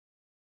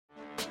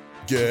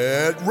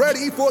Get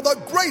ready for the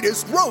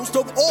greatest roast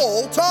of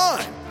all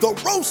time, the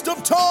Roast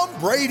of Tom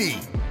Brady,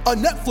 a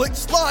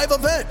Netflix live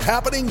event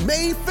happening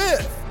May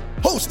 5th.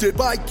 Hosted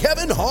by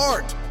Kevin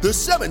Hart, the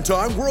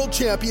 7-time world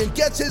champion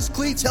gets his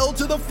cleats held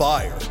to the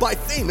fire by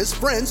famous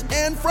friends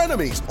and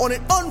frenemies on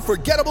an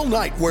unforgettable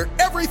night where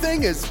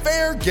everything is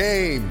fair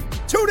game.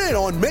 Tune in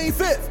on May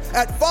 5th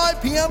at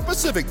 5 p.m.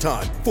 Pacific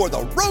time for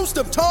the Roast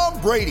of Tom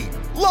Brady,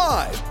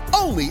 live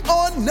only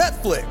on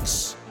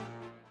Netflix.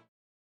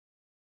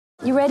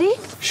 You ready?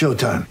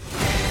 Showtime.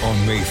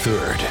 On May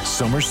 3rd,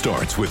 summer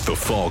starts with The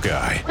Fall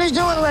Guy. Let's do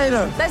it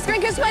later. Let's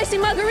drink a spicy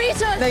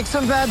margarita. Make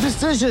some bad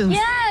decisions.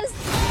 Yes!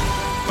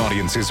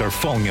 Audiences are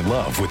falling in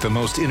love with the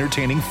most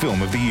entertaining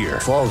film of the year.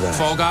 Fall Guy.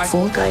 Fall Guy?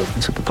 Fall guy.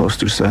 That's what the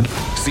poster said.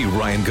 See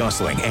Ryan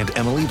Gosling and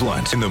Emily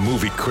Blunt in the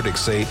movie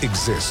critics say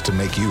exists to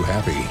make you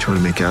happy. Trying to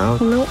make it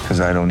out? Nope. Because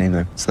I don't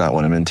either. It's not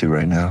what I'm into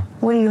right now.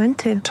 What are you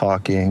into?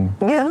 Talking.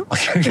 Yeah.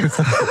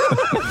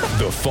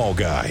 The Fall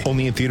Guy.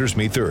 Only in theaters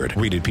May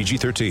 3rd. Rated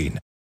PG-13.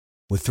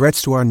 With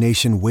threats to our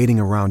nation waiting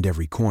around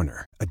every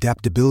corner,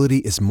 adaptability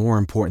is more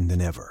important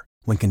than ever.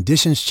 When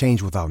conditions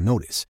change without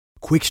notice,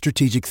 quick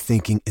strategic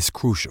thinking is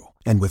crucial.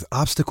 And with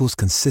obstacles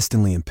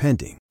consistently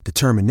impending,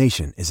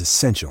 determination is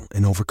essential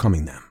in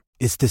overcoming them.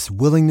 It's this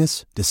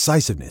willingness,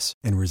 decisiveness,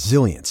 and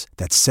resilience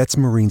that sets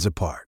Marines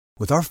apart.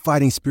 With our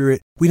fighting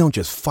spirit, we don't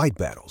just fight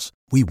battles,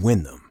 we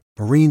win them.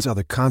 Marines are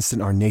the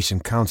constant our nation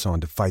counts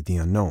on to fight the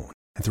unknown.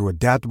 And through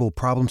adaptable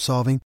problem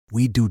solving,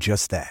 we do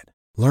just that.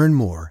 Learn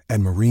more at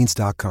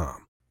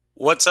marines.com.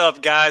 What's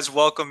up, guys?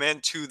 Welcome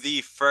into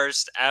the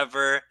first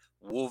ever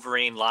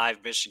Wolverine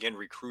Live Michigan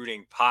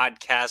Recruiting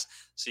Podcast.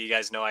 So you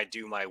guys know I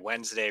do my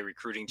Wednesday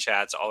recruiting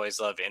chats. Always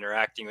love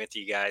interacting with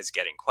you guys,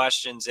 getting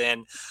questions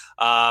in.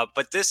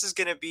 But this is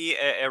going to be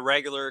a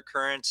regular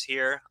occurrence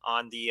here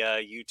on the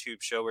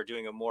YouTube show. We're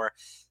doing a more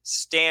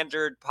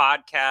standard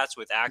podcast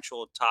with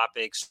actual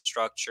topic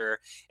structure,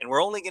 and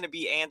we're only going to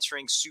be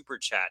answering super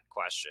chat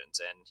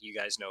questions. And you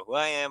guys know who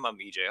I am. I'm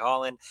EJ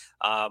Holland.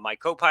 My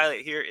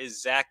co-pilot here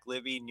is Zach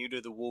Libby, new to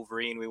the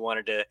Wolverine. We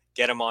wanted to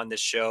get him on the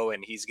show,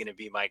 and he's going to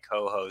be my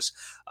co-host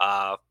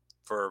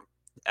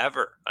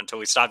forever until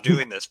we stop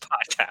doing this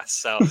podcast.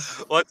 So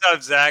what's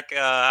up, Zach?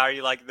 How are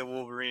you liking the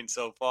Wolverine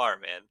so far,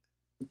 man?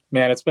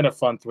 Man, it's been a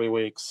fun 3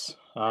 weeks.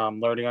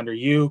 Learning under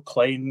you,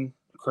 Clayton,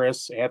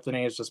 Chris,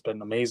 Anthony has just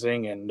been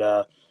amazing. And,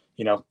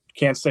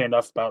 can't say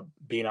enough about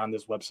being on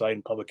this website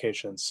and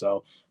publications.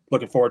 So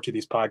looking forward to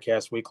these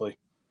podcasts weekly.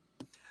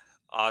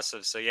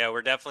 Awesome. So, yeah,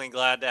 we're definitely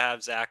glad to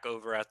have Zach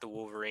over at the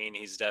Wolverine.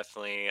 He's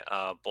definitely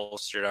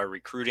bolstered our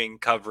recruiting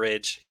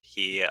coverage.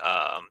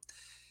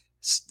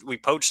 We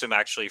poached him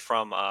actually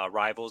from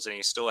Rivals, and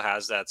he still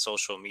has that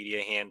social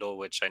media handle,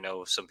 which I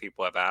know some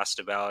people have asked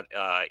about.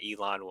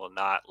 Elon will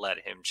not let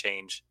him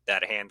change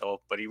that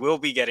handle, but he will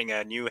be getting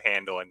a new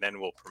handle, and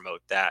then we'll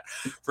promote that.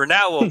 For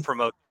now, we'll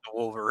promote the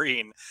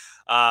Wolverine.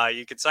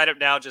 You can sign up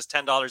now, just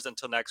 $10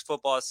 until next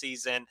football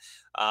season.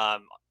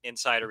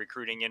 Insider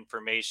recruiting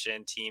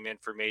information, team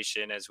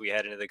information as we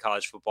head into the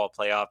college football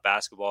playoff,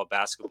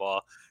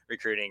 basketball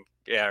recruiting.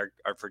 Yeah,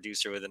 our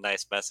producer with a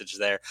nice message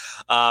there.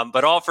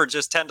 But all for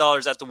just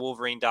 $10 at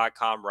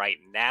thewolverine.com right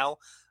now.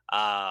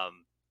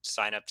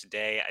 Sign up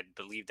today. I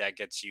believe that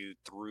gets you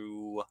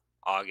through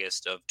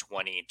August of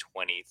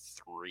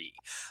 2023.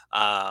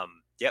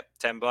 Yep,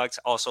 $10.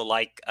 Also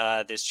like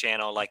this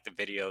channel, like the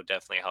video,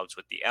 definitely helps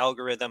with the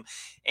algorithm.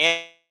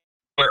 And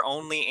we're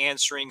only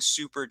answering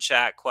super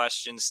chat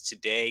questions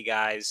today,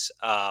 guys.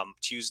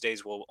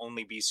 Tuesdays will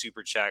only be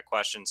super chat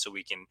questions, so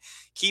we can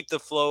keep the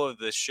flow of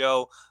the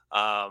show.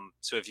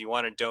 So if you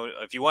want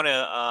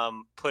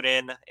to put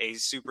in a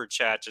super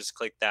chat, just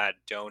click that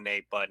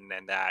donate button,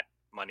 and that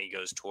money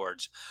goes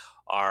towards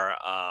our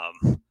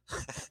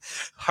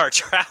our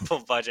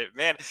travel budget.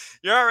 Man,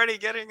 you're already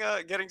getting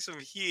some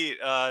heat.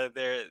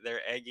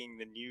 They're egging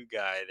the new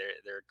guy.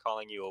 They're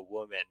calling you a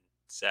woman,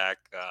 Zach.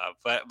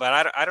 But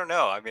I don't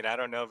know. I mean, I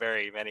don't know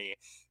very many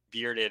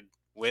bearded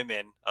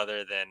women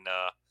other than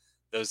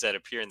those that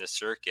appear in the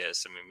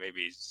circus. I mean,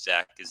 maybe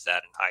Zach is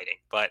that in hiding.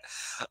 But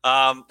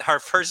our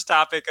first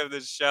topic of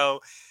the show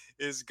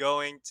is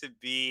going to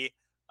be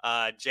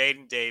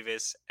Jadyn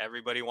Davis.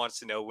 Everybody wants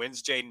to know,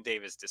 when's Jadyn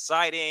Davis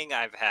deciding?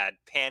 I've had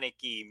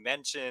panicky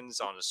mentions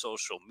on the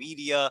social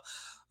media.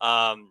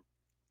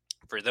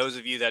 For those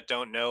of you that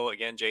don't know,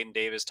 again, Jadyn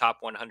Davis, top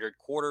 100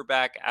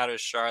 quarterback out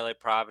of Charlotte,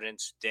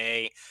 Providence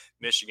today,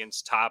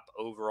 Michigan's top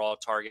overall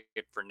target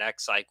for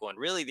next cycle, and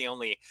really the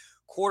only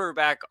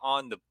quarterback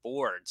on the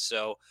board.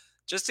 So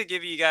just to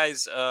give you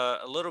guys a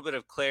little bit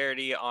of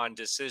clarity on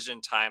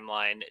decision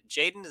timeline,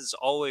 Jadyn has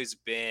always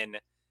been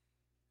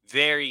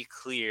very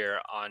clear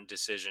on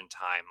decision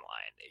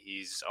timeline.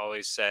 He's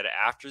always said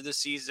after the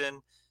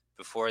season,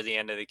 before the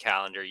end of the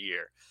calendar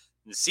year.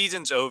 The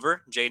season's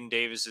over. Jadyn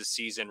Davis's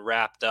season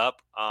wrapped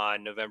up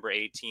on November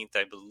 18th,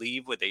 I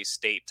believe, with a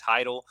state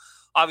title.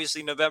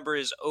 Obviously, November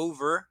is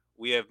over.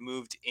 We have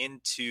moved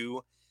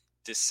into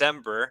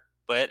December,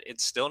 but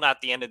it's still not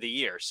the end of the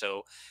year.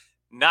 So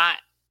not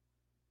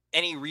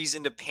any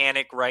reason to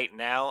panic right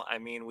now. I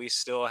mean, we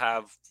still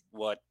have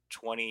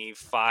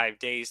 25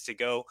 days to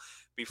go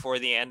before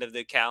the end of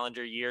the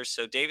calendar year.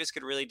 So Davis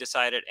could really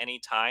decide at any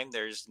time.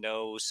 There's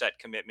no set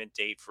commitment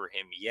date for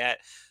him yet.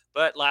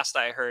 But last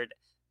I heard,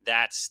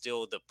 that's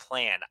still the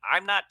plan.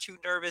 I'm not too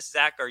nervous.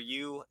 Zach, are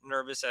you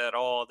nervous at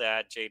all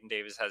that Jadyn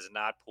Davis has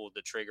not pulled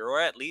the trigger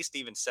or at least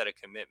even set a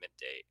commitment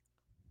date?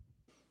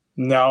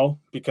 No,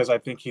 because I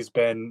think he's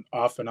been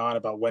off and on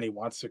about when he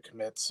wants to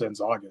commit since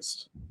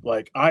August.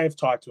 Like, I have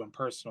talked to him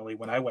personally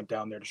when I went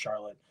down there to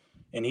Charlotte,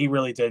 and he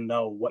really didn't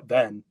know what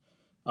then.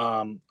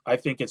 I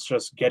think it's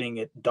just getting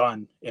it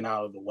done and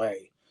out of the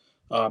way.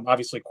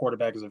 Obviously,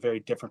 quarterback is a very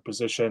different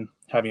position.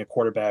 Having a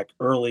quarterback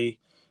early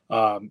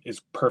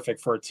is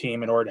perfect for a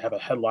team in order to have a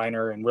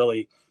headliner and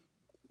really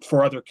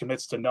for other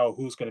commits to know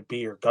who's going to be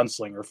your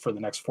gunslinger for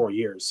the next 4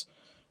 years.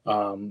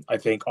 I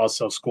think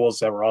also schools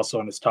that were also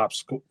on his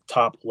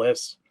top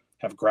list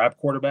have grabbed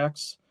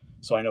quarterbacks.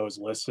 So I know his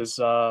list is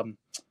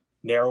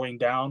narrowing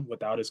down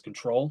without his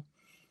control.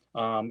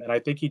 And I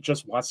think he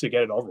just wants to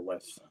get it over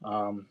with.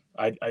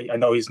 I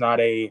know he's not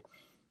a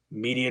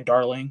media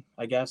darling,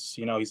 I guess.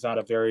 He's not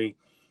a very,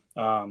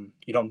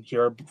 you don't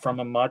hear from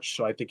him much.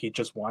 So I think he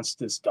just wants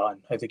this done.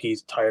 I think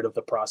he's tired of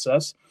the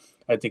process.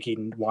 I think he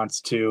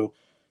wants to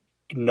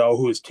know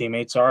who his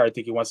teammates are. I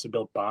think he wants to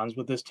build bonds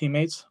with his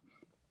teammates.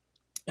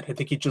 And I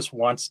think he just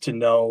wants to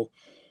know,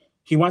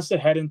 he wants to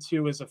head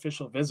into his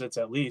official visits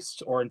at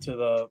least, or into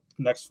the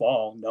next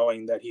fall,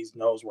 knowing that he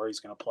knows where he's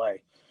going to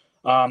play.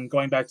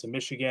 Going back to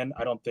Michigan,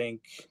 I don't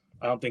think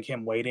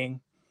him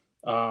waiting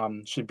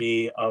should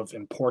be of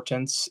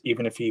importance,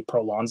 even if he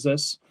prolongs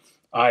this.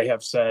 I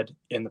have said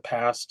in the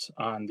past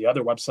on the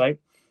other website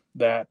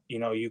that,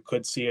 you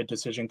could see a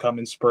decision come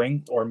in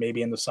spring or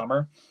maybe in the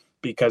summer,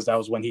 because that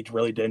was when he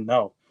really didn't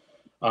know.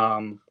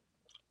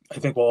 I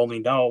think we'll only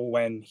know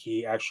when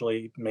he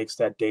actually makes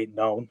that date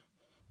known.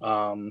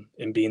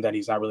 And being that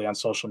he's not really on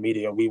social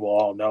media, we will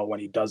all know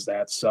when he does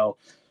that. So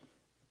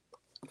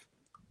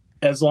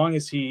as long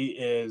as he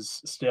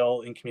is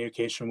still in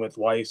communication with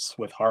Weiss,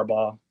 with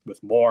Harbaugh,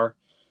 with Moore,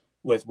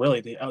 with really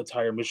the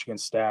entire Michigan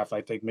staff,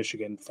 I think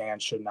Michigan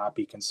fans should not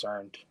be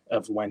concerned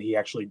of when he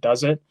actually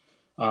does it.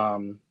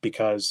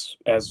 Because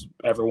as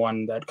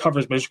everyone that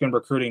covers Michigan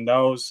recruiting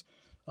knows,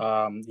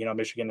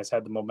 Michigan has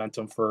had the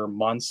momentum for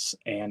months,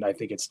 and I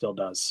think it still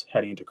does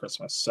heading into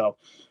Christmas. So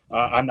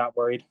I'm not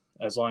worried.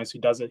 As long as he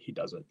does it, he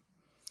does it.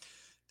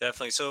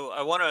 Definitely. So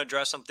I want to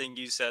address something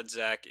you said,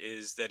 Zach,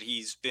 is that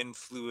he's been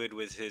fluid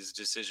with his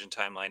decision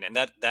timeline. And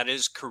that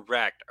is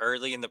correct.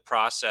 Early in the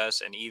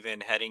process and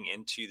even heading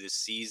into the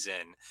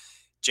season,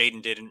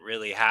 Jadyn didn't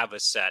really have a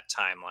set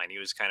timeline. He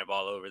was kind of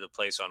all over the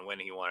place on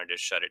when he wanted to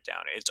shut it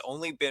down. It's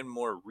only been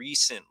more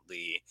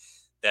recently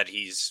that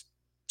he's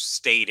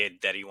stated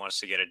that he wants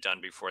to get it done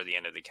before the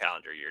end of the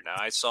calendar year. Now,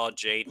 I saw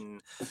Jadyn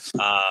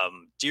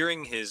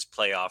during his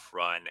playoff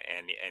run,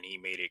 and he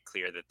made it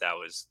clear that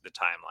was the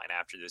timeline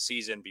after the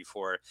season,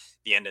 before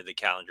the end of the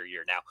calendar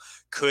year. Now,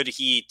 could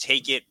he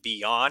take it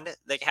beyond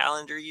the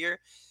calendar year?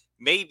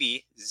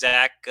 Maybe.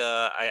 Zach,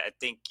 I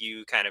think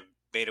you kind of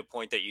made a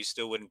point that you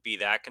still wouldn't be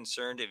that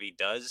concerned if he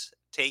does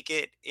take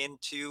it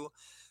into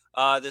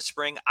the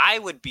spring. I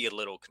would be a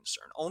little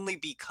concerned, only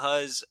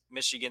because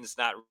Michigan's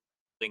not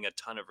a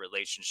ton of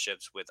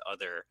relationships with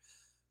other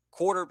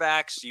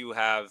quarterbacks. You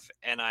have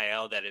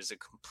NIL that is a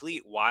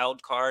complete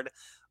wild card.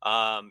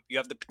 You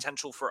have the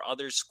potential for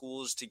other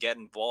schools to get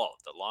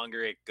involved. The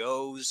longer it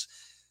goes,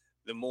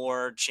 the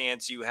more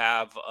chance you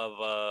have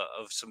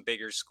of some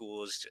bigger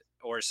schools,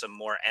 or some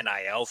more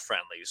NIL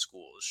friendly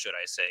schools, should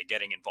I say,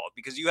 getting involved,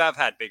 because you have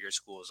had bigger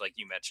schools, like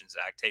you mentioned,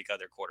 Zach, take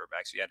other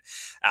quarterbacks. You had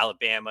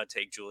Alabama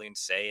take Julian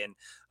Sayin,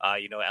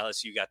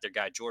 LSU got their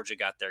guy, Georgia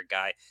got their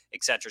guy,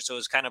 etc. So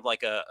it's kind of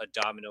like a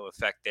domino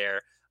effect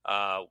there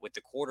with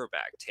the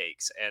quarterback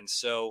takes. And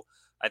so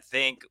I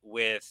think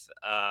with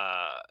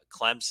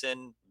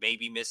Clemson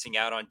maybe missing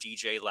out on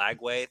DJ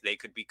Lagway, they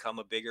could become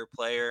a bigger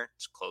player.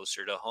 It's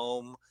closer to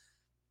home.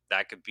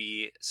 That could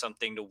be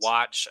something to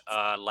watch.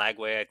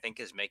 Lagway, I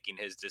think, is making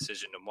his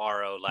decision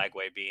tomorrow.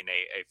 Lagway being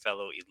a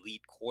fellow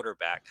elite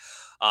quarterback.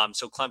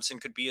 So Clemson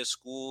could be a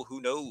school.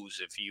 Who knows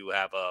if you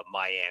have a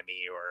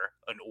Miami or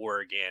an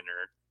Oregon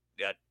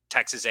or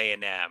Texas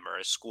A&M or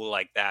a school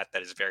like that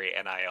is very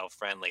NIL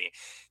friendly,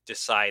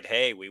 decide,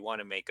 hey, we want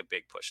to make a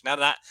big push. Now,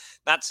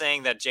 not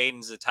saying that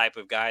Jadyn's the type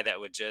of guy that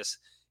would just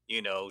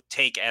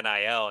take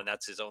NIL and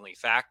that's his only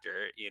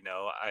factor.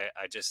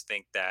 I just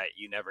think that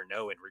you never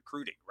know in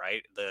recruiting,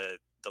 right? The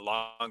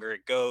longer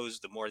it goes,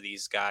 the more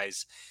these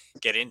guys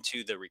get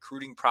into the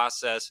recruiting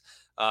process,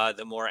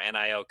 the more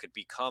NIL could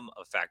become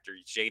a factor.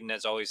 Jadyn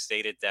has always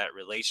stated that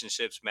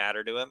relationships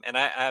matter to him, and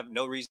I have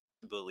no reason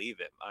to believe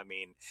him. I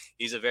mean,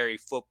 he's a very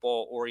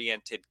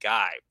football-oriented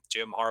guy.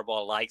 Jim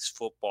Harbaugh likes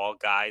football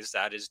guys.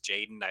 That is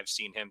Jadyn. I've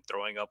seen him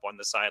throwing up on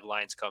the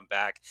sidelines, come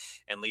back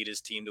and lead his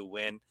team to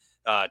win.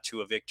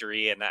 to a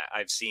victory. And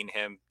I've seen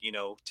him,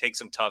 take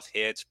some tough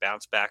hits,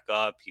 bounce back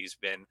up. He's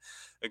been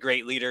a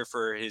great leader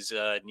for his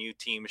new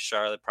team,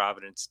 Charlotte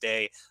Providence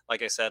Day.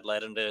 Like I said,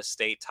 led him to a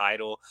state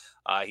title.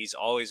 He's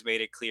always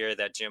made it clear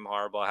that Jim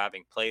Harbaugh,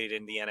 having played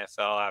in the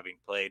NFL, having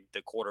played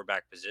the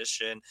quarterback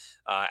position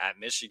at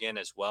Michigan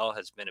as well,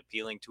 has been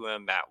appealing to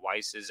him. Matt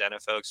Weiss's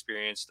NFL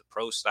experience, the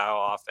pro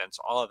style offense,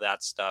 all of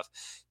that stuff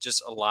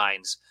just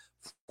aligns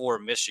for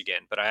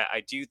Michigan. But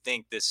I do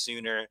think the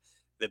sooner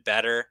the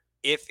better.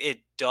 If it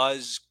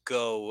does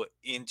go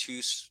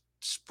into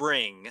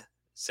spring,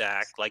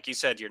 Zach, like you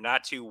said, you're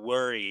not too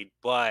worried,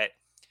 but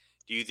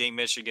do you think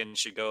Michigan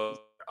should go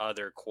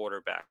other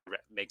quarterback,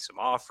 make some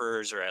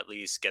offers, or at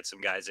least get some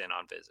guys in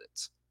on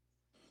visits?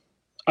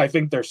 I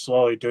think they're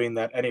slowly doing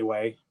that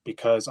anyway,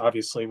 because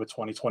obviously with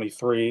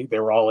 2023, they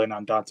were all in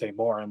on Dante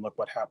Moore, and look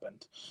what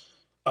happened.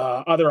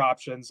 Other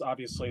options,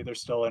 obviously, they're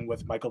still in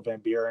with Michael Van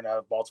Buren out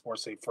of Baltimore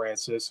St.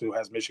 Francis, who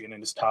has Michigan in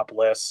his top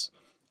lists.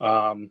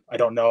 I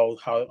don't know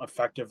how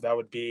effective that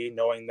would be,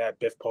 knowing that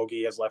Biff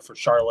Poggi has left for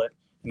Charlotte.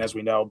 And as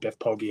we know, Biff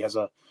Poggi has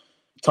a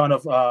ton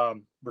of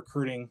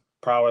recruiting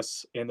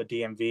prowess in the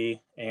DMV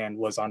and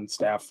was on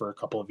staff for a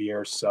couple of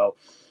years. So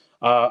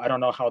I don't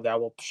know how that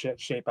will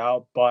shape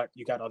out, but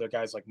you got other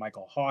guys like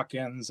Michael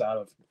Hawkins out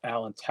of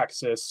Allen,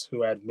 Texas,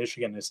 who had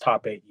Michigan in his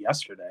top 8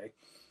 yesterday.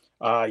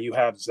 You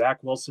have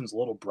Zach Wilson's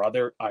little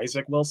brother,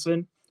 Isaac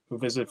Wilson, who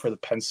visited for the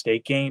Penn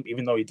State game,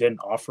 even though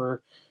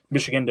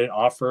Michigan didn't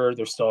offer,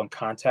 they're still in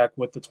contact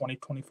with the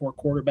 2024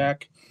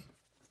 quarterback.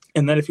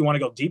 And then if you want to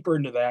go deeper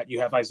into that, you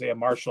have Isaiah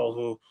Marshall,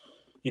 who,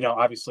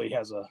 obviously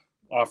has a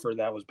offer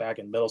that was back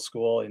in middle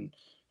school. And,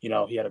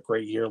 he had a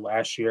great year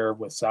last year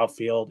with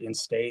Southfield in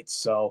state.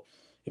 So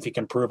if he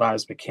can prove on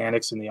his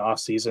mechanics in the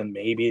offseason,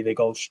 maybe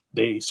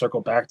they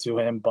circle back to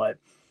him. But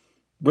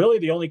really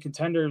the only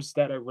contenders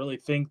that I really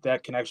think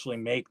that can actually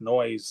make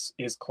noise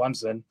is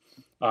Clemson,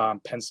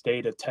 Penn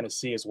State, and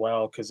Tennessee as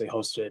well, because they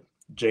hosted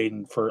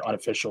Jadyn for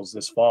unofficials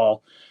this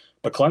fall.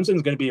 But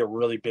Clemson's going to be a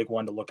really big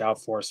one to look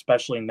out for,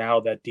 especially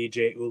now that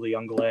DJ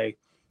Uiagalelei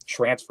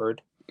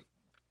transferred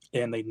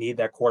and they need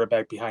that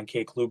quarterback behind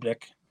Kate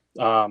Klubnik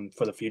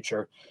for the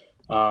future.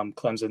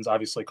 Clemson's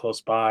obviously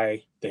close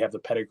by. They have the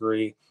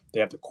pedigree. They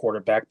have the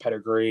quarterback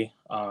pedigree.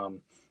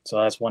 So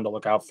that's one to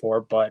look out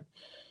for. But,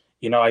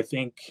 I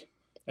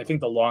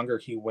think the longer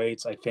he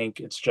waits, I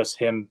think it's just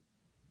him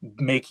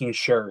making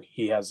sure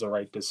he has the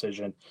right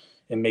decision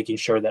and making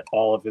sure that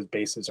all of his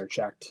bases are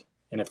checked.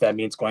 And if that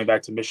means going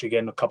back to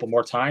Michigan a couple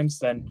more times,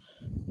 then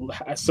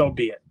so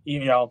be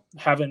it.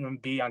 Having him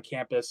be on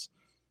campus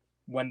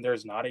when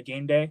there's not a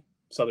game day,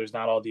 so there's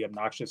not all the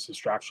obnoxious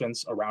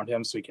distractions around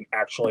him, so he can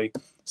actually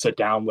sit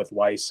down with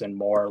Weiss and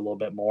Moore a little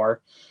bit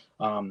more.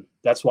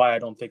 That's why I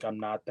don't think I'm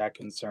not that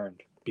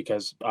concerned,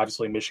 because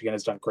obviously Michigan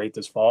has done great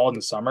this fall and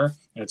the summer,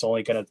 and it's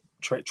only going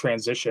to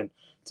transition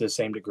to the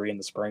same degree in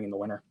the spring and the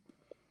winter.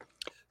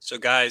 So,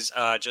 guys,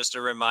 just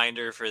a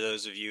reminder for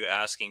those of you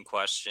asking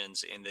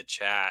questions in the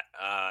chat.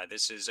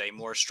 This is a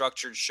more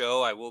structured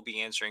show. I will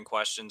be answering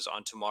questions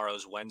on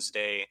tomorrow's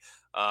Wednesday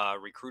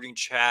recruiting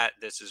chat.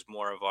 This is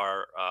more of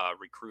our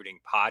recruiting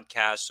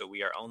podcast. So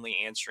we are only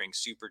answering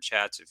super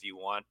chats. If you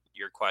want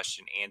your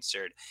question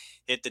answered,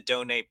 hit the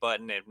donate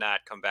button. If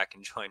not, come back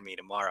and join me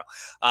tomorrow.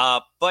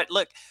 But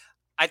look,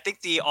 I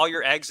think the all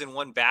your eggs in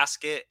one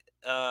basket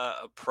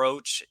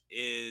approach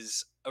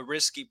is a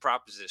risky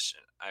proposition.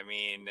 I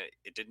mean,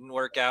 it didn't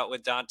work out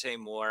with Dante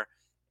Moore,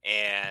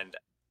 and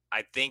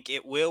I think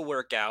it will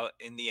work out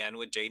in the end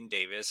with Jadyn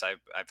Davis.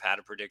 I've had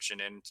a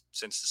prediction in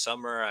since the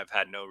summer. I've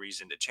had no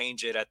reason to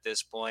change it at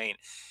this point.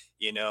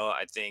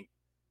 I think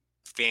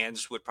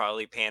fans would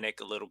probably panic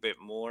a little bit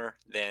more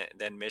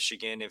than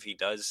Michigan if he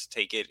does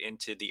take it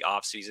into the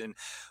offseason.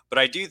 But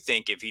I do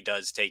think if he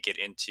does take it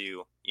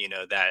into,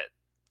 that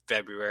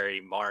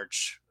February,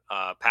 March,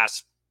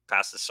 past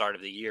the start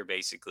of the year,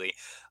 basically,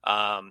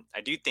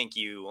 I do think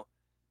you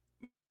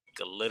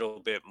make a little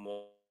bit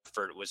more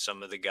effort with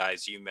some of the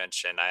guys you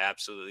mentioned. I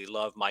absolutely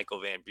love Michael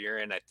Van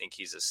Buren. I think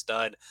he's a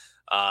stud.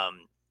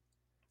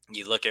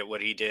 You look at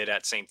what he did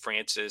at St.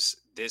 Francis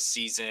this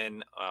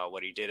season,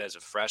 what he did as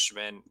a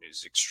freshman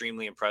is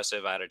extremely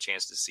impressive. I had a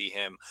chance to see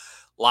him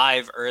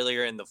live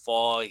earlier in the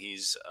fall.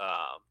 He's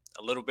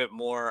a little bit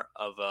more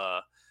of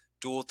a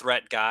dual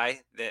threat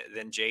guy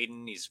than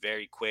Jadyn. He's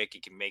very quick. He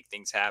can make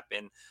things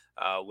happen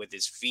with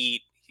his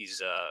feet.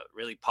 He's a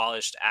really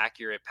polished,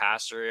 accurate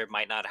passer.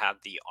 Might not have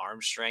the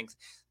arm strength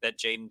that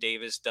Jadyn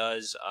Davis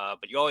does,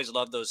 but you always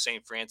love those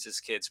St. Francis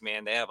kids,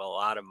 man. They have a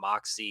lot of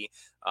moxie,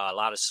 a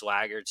lot of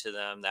swagger to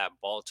them. That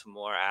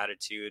Baltimore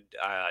attitude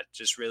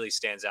just really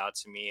stands out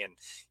to me, and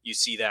you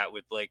see that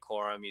with Blake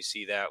Corum. You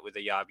see that with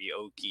Ayabi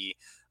Oki.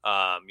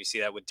 You see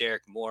that with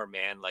Derek Moore,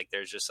 man. Like,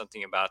 there's just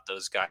something about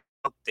those guys.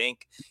 I don't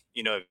think,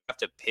 you have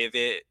to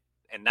pivot,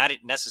 and not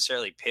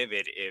necessarily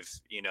pivot if,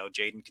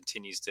 Jadyn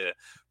continues to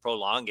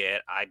prolong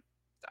it.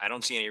 I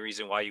don't see any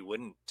reason why you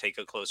wouldn't take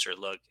a closer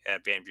look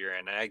at Van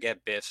Buren. I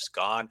get Biff's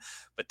gone,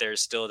 but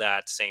there's still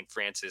that St.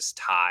 Francis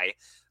tie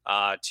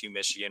to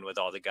Michigan with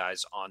all the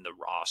guys on the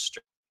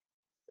roster.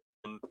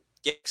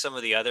 get some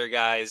of the other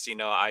guys,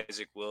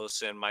 Isaac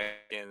Wilson, Mike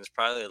is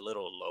probably a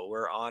little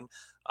lower on.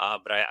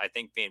 But I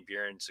think Van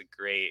Buren's a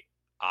great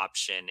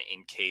option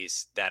in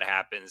case that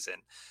happens.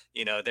 And,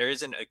 there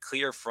isn't a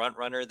clear front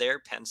runner there.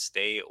 Penn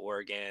State,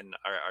 Oregon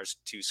are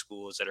two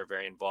schools that are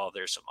very involved.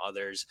 There's some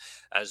others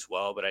as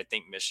well, but I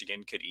think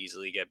Michigan could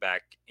easily get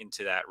back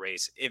into that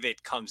race if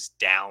it comes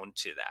down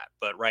to that.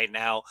 But right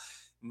now,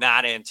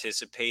 not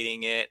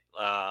anticipating it.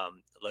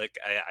 Look,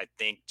 I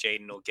think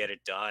Jadyn will get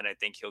it done. I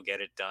think he'll get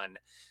it done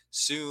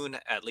soon.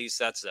 At least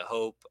that's the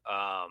hope.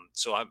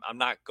 So I'm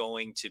not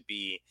going to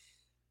be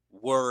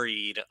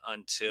worried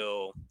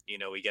until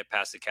we get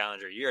past the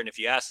calendar year. And if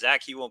you ask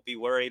Zach, he won't be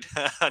worried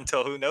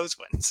until who knows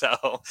when.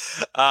 So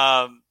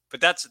but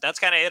that's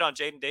kind of it on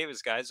Jadyn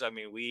Davis, guys. I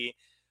mean, we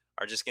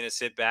are just going to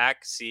sit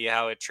back, see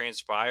how it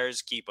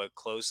transpires, keep a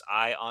close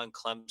eye on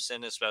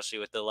Clemson, especially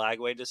with the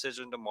Lagway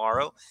decision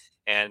tomorrow,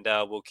 and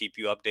we'll keep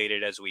you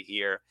updated as we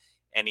hear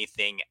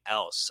anything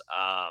else.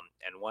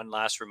 And one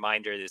last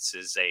reminder, this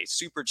is a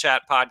super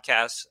chat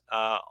podcast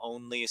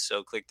only,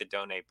 so click the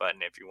donate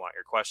button if you want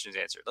your questions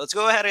answered. Let's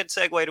go ahead and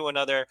segue to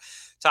another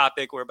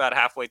topic. We're about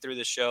halfway through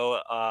the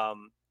show.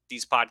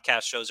 These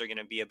podcast shows are going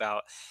to be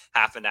about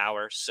half an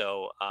hour,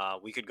 so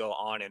we could go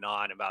on and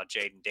on about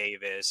Jadyn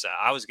Davis.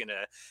 I was going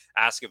to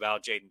ask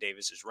about Jadyn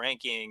Davis's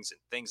rankings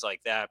and things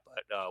like that,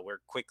 but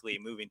we're quickly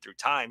moving through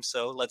time,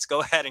 so let's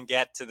go ahead and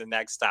get to the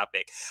next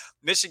topic.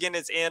 Michigan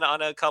is in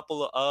on a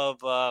couple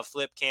of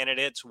flip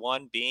candidates,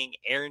 one being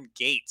Aaron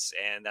Gates,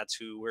 and that's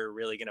who we're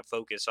really going to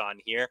focus on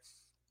here.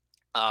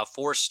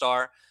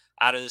 4-star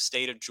out of the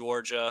state of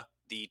Georgia,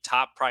 the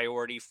top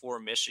priority for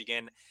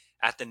Michigan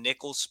at the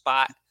nickel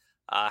spot.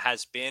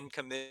 Has been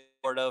committed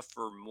to Florida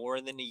for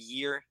more than a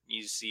year.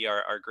 You see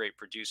our great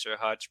producer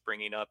Hutch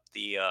bringing up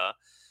the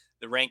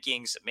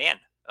rankings. Man,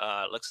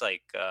 looks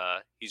like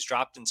he's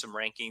dropped in some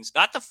rankings.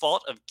 Not the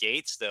fault of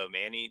Gates, though,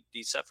 man.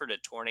 He suffered a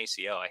torn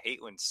ACL. I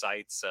hate when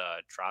sites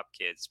drop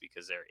kids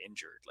because they're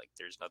injured. Like,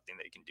 there's nothing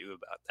they can do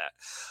about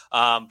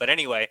that. But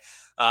anyway,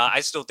 I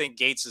still think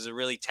Gates is a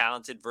really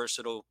talented,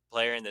 versatile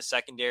player in the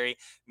secondary.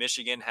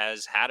 Michigan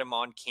has had him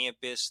on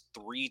campus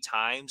 3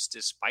 times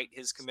despite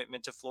his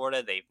commitment to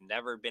Florida. They've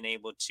never been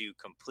able to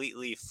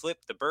completely flip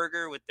the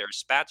burger with their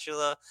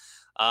spatula.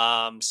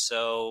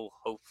 So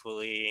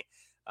hopefully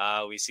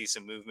we see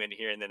some movement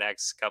here in the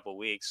next couple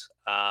weeks.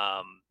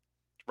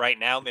 Right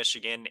now,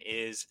 Michigan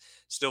is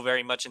still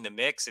very much in the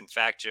mix. In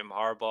fact, Jim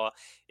Harbaugh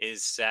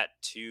is set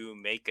to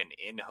make an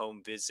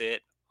in-home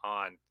visit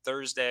on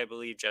Thursday, I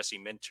believe. Jesse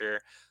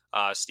Minter,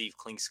 Steve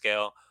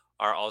Clinkscale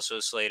are also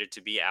slated to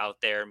be out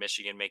there.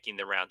 Michigan making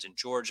the rounds in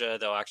Georgia.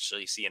 They'll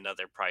actually see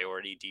another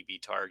priority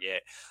DB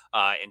target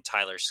in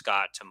Tyler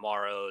Scott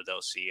tomorrow.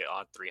 They'll see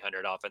on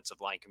 300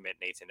 offensive line commit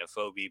Nathan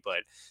Afobe.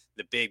 But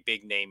the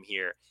big name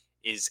here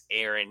is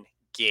Aaron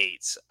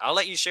Gates. I'll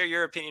let you share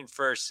your opinion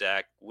first,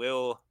 Zach.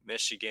 Will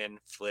Michigan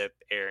flip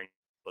Aaron?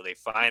 Will they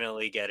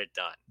finally get it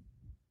done?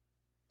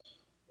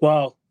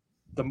 Well,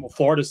 the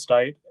Florida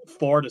site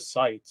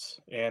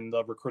and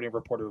the recruiting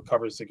reporter who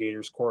covers the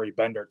Gators, Corey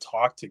Bender,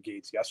 talked to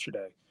Gates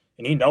yesterday,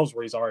 and he knows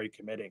where he's already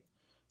committing.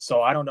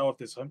 So I don't know if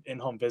this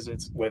in-home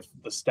visits with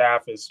the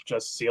staff is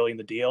just sealing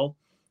the deal,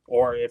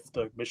 or if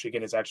the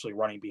Michigan is actually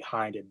running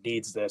behind and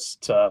needs this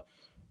to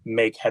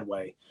make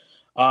headway.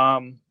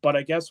 But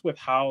I guess with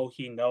how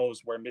he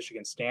knows where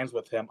Michigan stands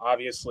with him,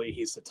 obviously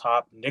he's the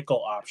top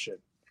nickel option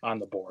on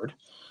the board.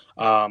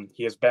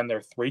 He has been there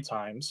 3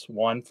 times,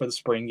 one for the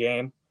spring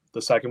game.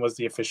 The second was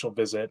the official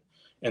visit.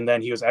 And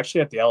then he was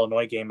actually at the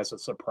Illinois game as a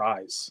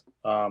surprise.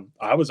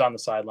 I was on the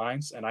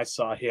sidelines and I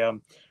saw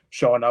him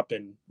showing up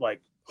in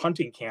like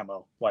hunting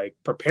camo, like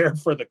prepared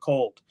for the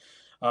cold.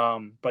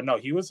 But no,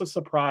 he was a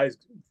surprise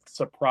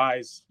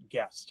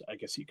guest, I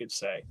guess you could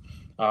say.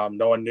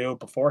 No one knew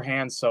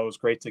beforehand, so it was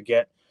great to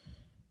get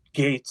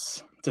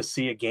Gates to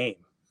see a game,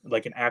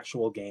 like an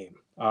actual game.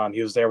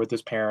 He was there with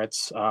his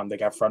parents. They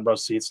got front row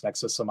seats next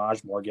to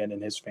Samaj Morgan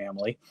and his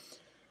family.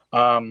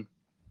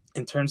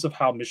 In terms of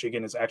how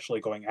Michigan is actually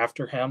going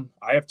after him,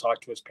 I have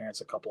talked to his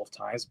parents a couple of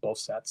times, both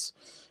sets,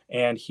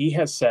 and they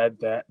have said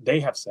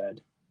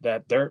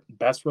that their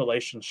best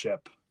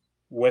relationship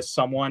with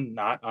someone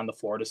not on the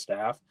Florida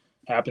staff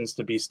happens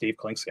to be Steve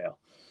Clinkscale.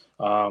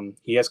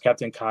 He has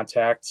kept in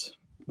contact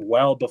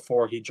well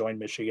before he joined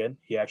Michigan.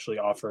 He actually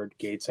offered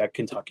Gates at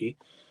Kentucky.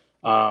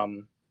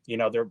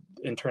 They're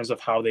in terms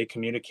of how they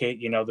communicate,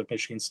 the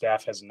Michigan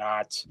staff has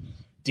not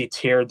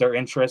deterred their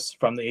interest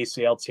from the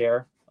ACL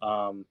tear.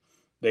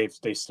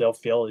 They still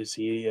feel as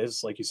he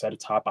is, like you said, a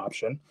top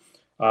option.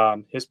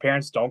 His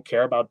parents don't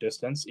care about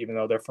distance, even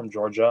though they're from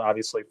Georgia.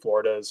 Obviously,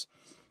 Florida is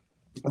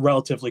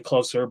relatively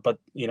closer, but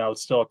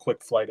it's still a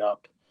quick flight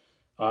up.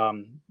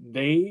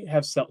 They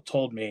have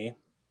told me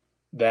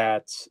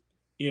that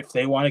if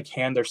they want to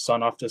hand their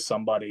son off to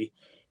somebody,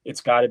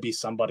 it's got to be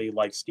somebody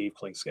like Steve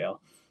Clinkscale.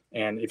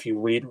 And if you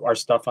read our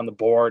stuff on the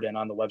board and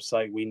on the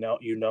website, we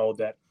know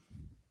that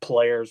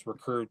players,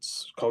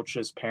 recruits,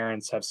 coaches,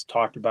 parents have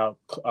talked about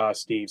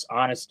Steve's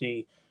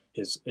honesty,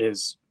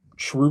 his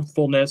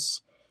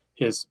truthfulness,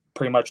 his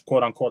pretty much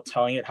quote unquote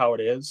telling it how it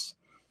is.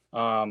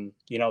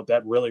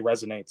 That really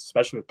resonates,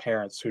 especially with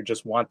parents who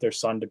just want their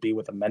son to be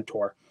with a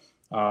mentor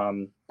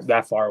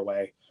that far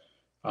away.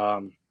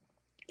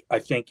 I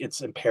think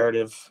it's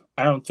imperative.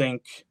 I don't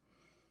think,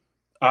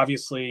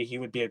 obviously, he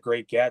would be a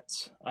great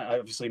get.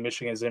 Obviously,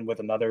 Michigan's in with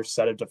another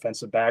set of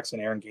defensive backs,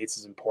 and Aaron Gates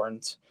is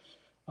important.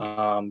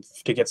 To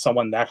get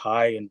someone that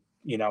high and,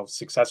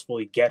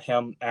 successfully get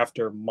him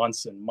after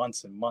months and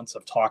months and months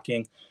of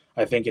talking,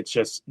 I think it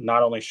just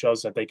not only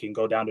shows that they can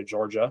go down to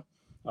Georgia,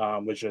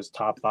 which is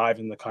top 5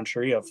 in the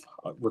country of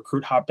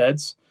recruit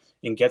hotbeds,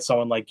 and get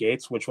someone like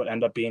Gates, which would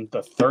end up being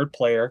the 3rd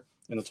player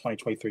in the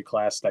 2023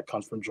 class that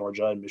comes from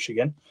Georgia and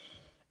Michigan.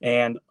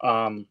 And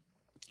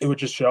it would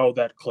just show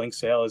that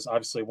Clinksale is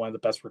obviously one of the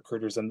best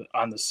recruiters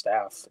on the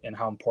staff, and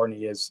how important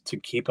he is to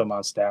keep him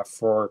on staff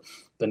for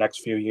the next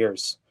few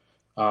years.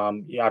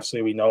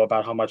 Obviously, we know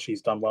about how much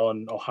he's done well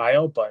in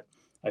Ohio, but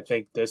I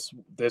think this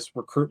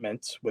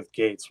recruitment with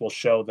Gates will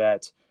show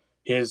that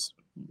his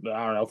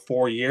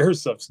 4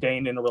 years of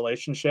staying in a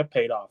relationship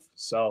paid off.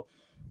 So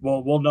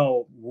we'll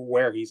know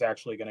where he's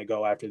actually going to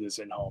go after this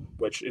in-home,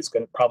 which is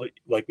going to probably,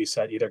 like we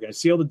said, either going to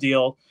seal the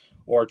deal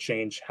or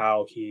change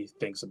how he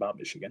thinks about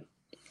Michigan.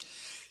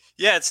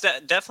 Yeah, it's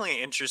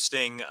definitely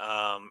interesting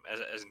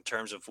as in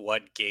terms of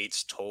what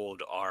Gates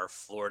told our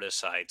Florida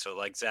side. So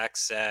like Zach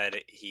said,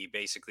 he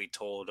basically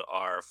told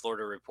our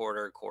Florida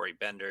reporter, Corey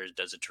Bender,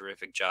 does a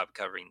terrific job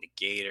covering the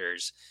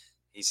Gators.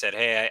 He said,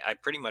 hey, I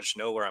pretty much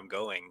know where I'm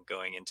going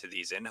into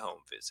these in-home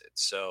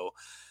visits. So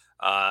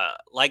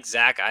like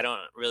Zach, I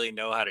don't really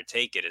know how to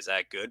take it. Is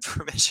that good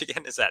for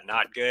Michigan? Is that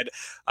not good?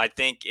 I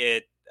think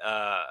it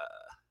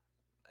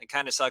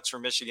kind of sucks for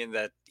Michigan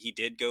that he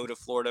did go to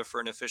Florida for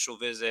an official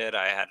visit.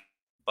 I had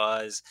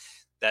buzz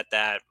that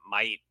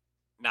might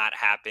not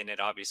happen. It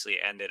obviously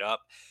ended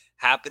up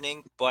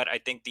happening, but I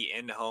think the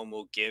in-home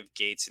will give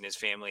Gates and his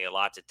family a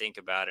lot to think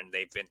about, and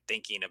they've been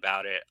thinking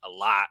about it a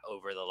lot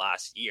over the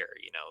last year,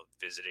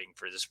 visiting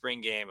for the spring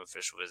game,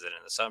 official visit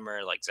in the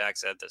summer, like Zach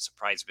said, the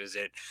surprise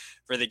visit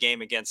for the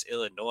game against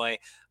Illinois.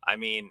 I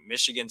mean,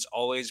 Michigan's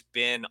always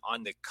been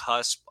on the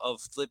cusp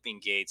of flipping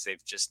Gates.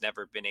 They've just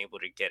never been able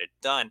to get it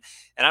done.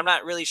 And I'm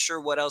not really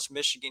sure what else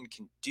Michigan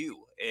can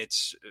do.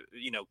 It's,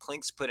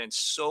 Klink's put in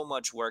so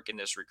much work in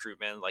this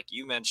recruitment. Like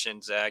you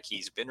mentioned, Zach,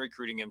 he's been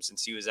recruiting him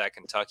since he was at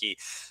Kentucky.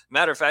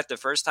 Matter of fact, the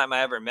first time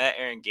I ever met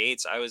Aaron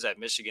Gates, I was at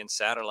Michigan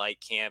satellite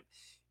camp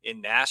in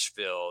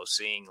Nashville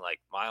seeing like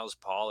Miles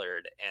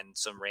Pollard, and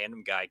some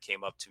random guy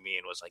came up to me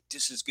and was like,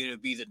 this is going to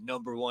be the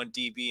number 1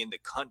 DB in the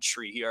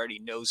country. He already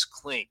knows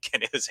Klink.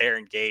 And it was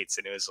Aaron Gates,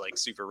 and it was like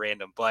super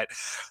random. But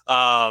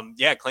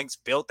Klink's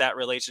built that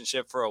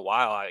relationship for a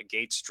while.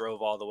 Gates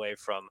drove all the way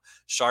from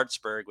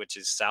Sharpsburg, which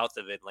is south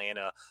of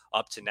Atlanta,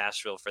 up to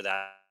Nashville for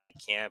that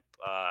camp,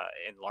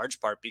 in large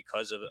part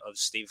because of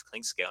Steve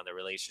Klinkscale and the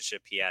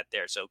relationship he had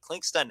there. So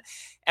Klink's done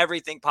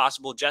everything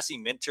possible. Jesse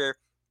Minter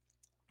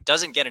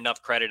doesn't get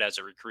enough credit as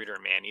a recruiter,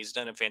 man. He's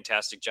done a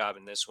fantastic job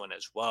in this one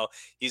as well.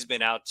 He's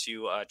been out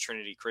to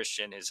Trinity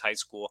Christian, his high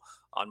school,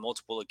 on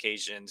multiple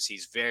occasions.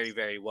 He's very,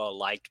 very well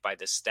liked by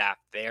the staff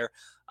there.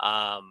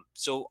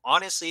 So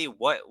honestly,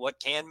 what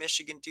can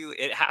Michigan do?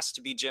 It has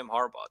to be Jim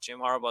Harbaugh's. Jim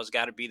Harbaugh's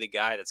got to be the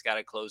guy that's got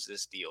to close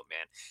this deal,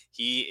 man.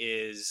 He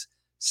is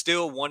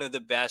still one of the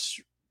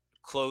best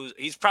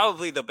he's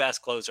probably the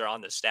best closer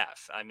on the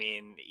staff. I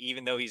mean,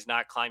 even though he's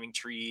not climbing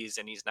trees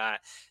and he's not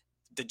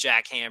the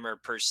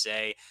jackhammer per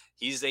se,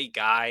 he's a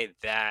guy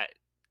that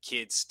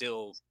kids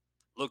still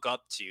look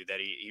up to, that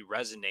he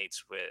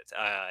resonates with.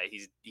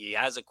 He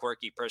has a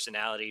quirky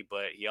personality,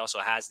 but he also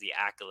has the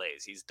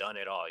accolades. He's done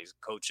it all. He's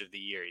coach of the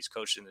year. He's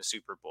coached in the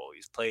Super Bowl.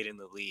 He's played in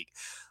the league.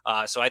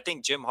 So I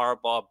think Jim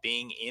Harbaugh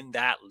being in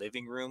that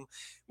living room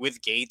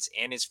with Gates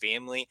and his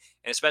family,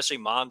 and especially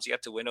moms, you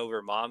have to win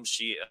over moms.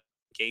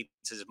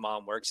 Gates'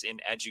 mom works in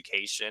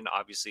education.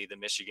 Obviously, the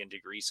Michigan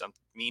degree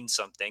means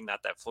something. Not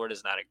that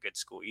Florida's not a good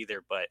school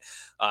either,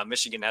 but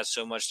Michigan has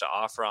so much to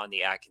offer on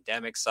the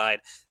academic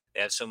side.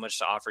 They have so much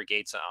to offer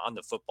Gates on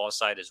the football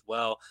side as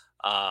well,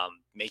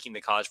 making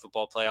the college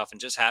football playoff.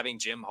 And just having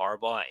Jim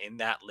Harbaugh in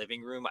that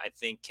living room, I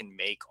think, can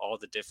make all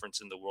the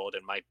difference in the world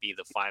and might be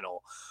the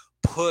final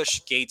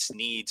push Gates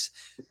needs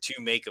to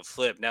make a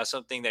flip. Now,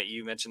 something that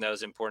you mentioned that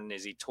was important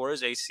is he tore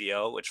his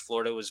ACL, which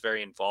Florida was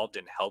very involved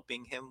in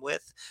helping him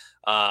with,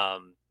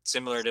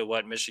 similar to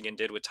what Michigan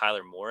did with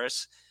Tyler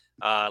Morris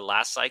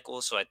last cycle.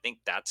 So I think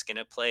that's going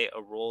to play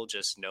a role,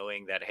 just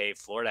knowing that, hey,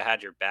 Florida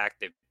had your back.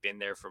 They've been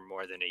there for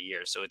more than a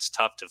year. So it's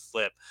tough to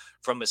flip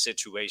from a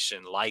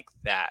situation like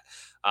that.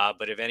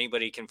 But if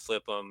anybody can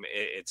flip them,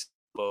 it's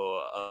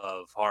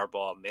of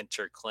Harbaugh,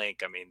 Minter,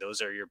 Klink. I mean,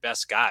 those are your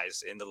best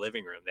guys in the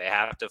living room. They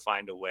have to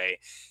find a way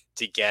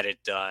to get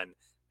it done.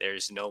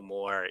 There's no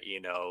more,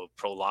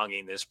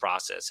 prolonging this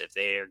process. If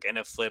they are going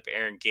to flip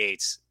Aaron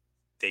Gates,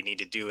 they need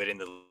to do it in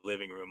the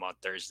living room on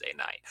Thursday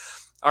night.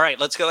 All right,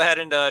 let's go ahead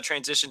and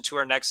transition to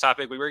our next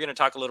topic. We were going to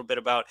talk a little bit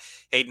about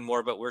Hayden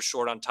Moore, but we're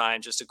short on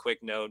time. Just a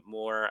quick note,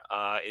 Moore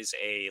is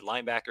a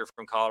linebacker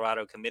from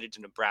Colorado, committed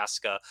to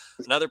Nebraska.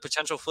 Another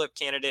potential flip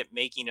candidate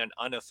making an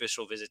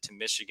unofficial visit to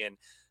Michigan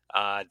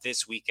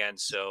this weekend.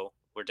 So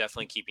we're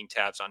definitely keeping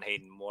tabs on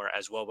Hayden Moore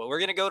as well. But we're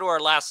going to go to our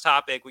last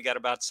topic. We got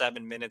about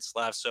 7 minutes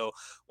left, so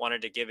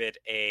wanted to give it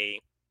a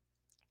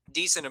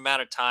decent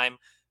amount of time.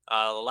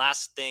 The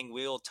last thing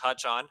we'll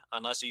touch on,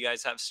 unless you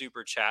guys have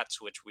super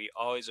chats, which we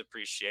always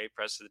appreciate,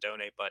 press the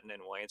donate button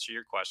and we'll answer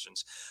your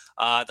questions.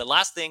 The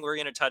last thing we're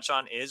going to touch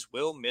on is,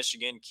 will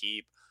Michigan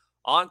keep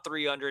on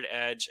 300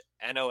 edge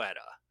Eno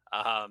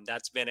Etta?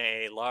 That's been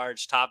a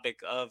large topic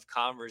of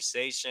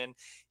conversation.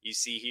 You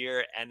see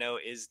here, Eno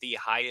is the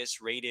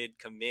highest rated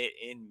commit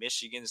in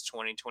Michigan's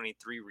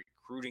 2023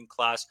 recruiting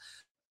class,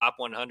 top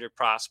 100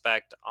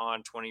 prospect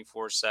on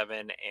 24/7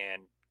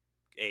 and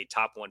a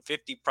top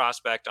 150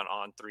 prospect on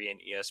On3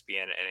 and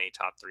ESPN, and a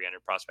top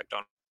 300 prospect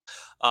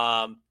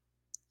on.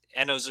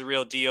 Eno's a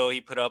real deal. He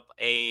put up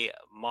a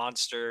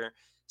monster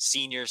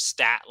senior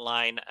stat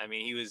line. I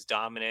mean, he was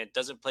dominant.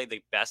 Doesn't play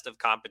the best of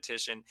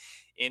competition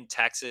in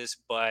Texas,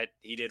 but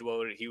he did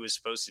what he was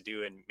supposed to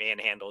do and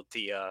manhandled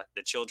the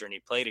children he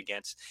played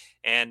against.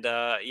 And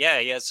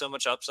he has so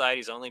much upside.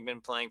 He's only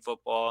been playing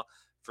football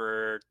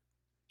for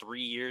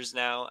 3 years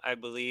now, I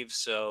believe.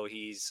 So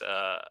he's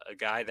a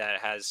guy that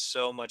has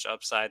so much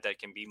upside that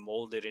can be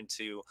molded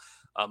into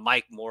a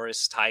Mike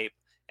Morris type.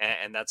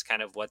 And that's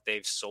kind of what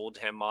they've sold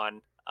him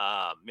on.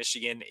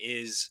 Michigan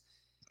is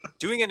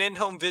doing an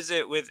in-home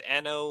visit with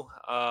Eno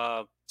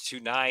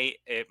tonight.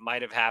 It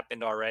might have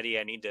happened already.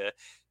 I need to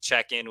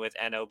check in with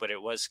Eno, but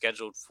it was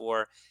scheduled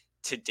for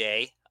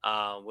today,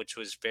 which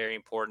was very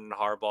important.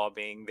 Harbaugh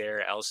being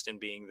there, Elston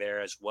being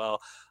there as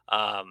well.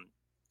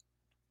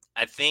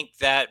 I think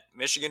that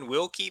Michigan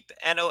will keep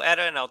Eno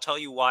Etta, and I'll tell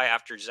you why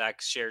after Zach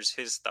shares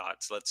his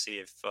thoughts. Let's see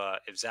if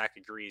Zach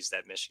agrees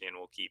that Michigan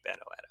will keep Eno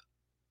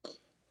Etta.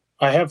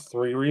 I have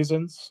 3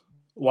 reasons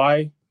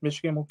why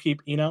Michigan will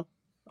keep Eno.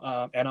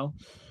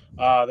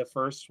 The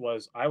first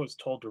was, I was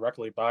told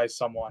directly by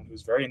someone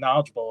who's very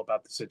knowledgeable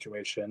about the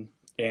situation,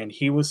 and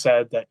he was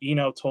said that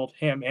Eno told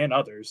him and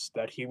others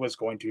that he was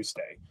going to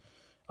stay.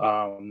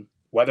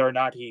 Whether or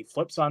not he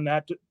flips on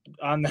that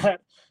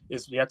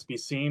is yet to be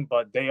seen,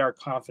 but they are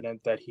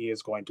confident that he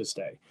is going to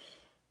stay.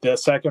 The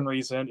second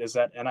reason is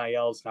that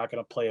NIL is not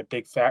going to play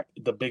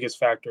the biggest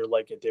factor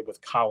like it did with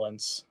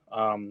Collins.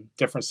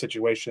 Different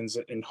situations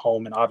in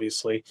home, and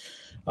obviously,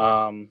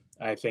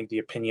 I think the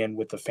opinion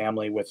with the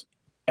family with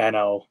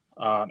NIL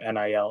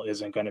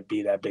isn't going to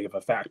be that big of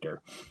a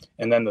factor.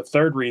 And then the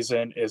third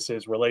reason is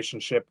his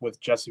relationship with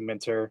Jesse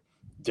Minter,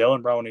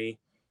 Dylan Roney,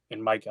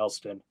 and Mike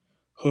Elston,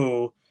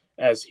 who,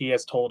 as he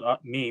has told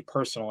me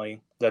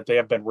personally, that they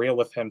have been real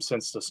with him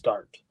since the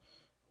start.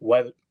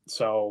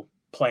 So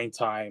playing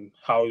time,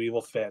 how he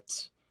will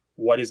fit,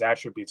 what his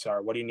attributes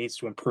are, what he needs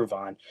to improve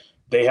on.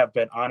 They have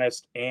been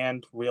honest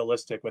and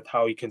realistic with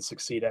how he can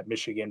succeed at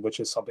Michigan, which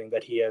is something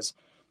that he has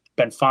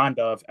been fond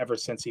of ever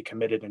since he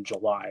committed in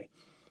July.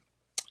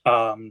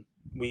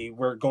 We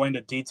were going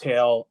to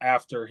detail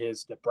after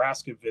his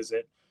Nebraska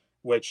visit,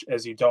 which,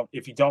 if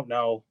you don't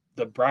know,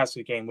 the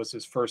Nebraska game was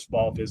his first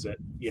fall visit,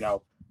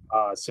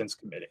 since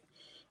committing.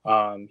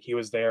 He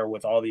was there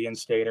with all the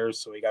in-staters,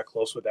 so he got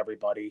close with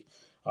everybody,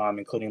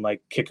 including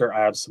like kicker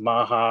Ab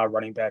Samaha,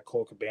 running back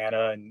Cole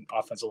Cabana, and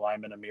offensive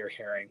lineman Amir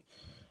Herring.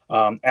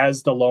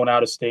 As the loan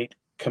out-of-state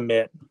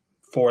commit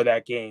for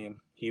that game,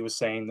 he was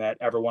saying that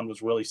everyone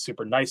was really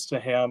super nice to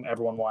him.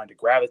 Everyone wanted to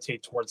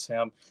gravitate towards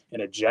him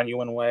in a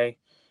genuine way.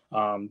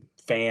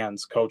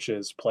 Fans,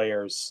 coaches,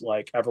 players,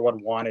 like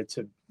everyone wanted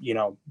to,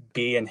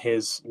 be in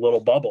his little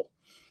bubble.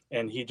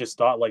 And he just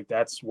thought like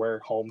that's where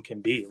home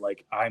can be.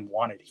 Like, I'm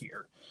wanted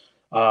here.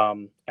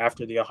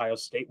 After the Ohio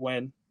State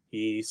win,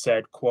 he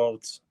said,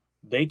 quote,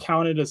 "They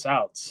counted us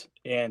out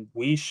and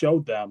we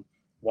showed them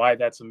why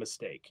that's a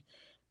mistake."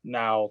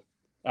 Now,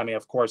 I mean,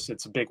 of course,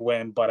 it's a big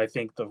win, but I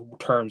think the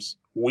terms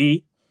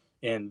we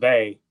and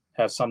they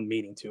have some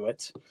meaning to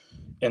it.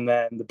 And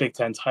then the Big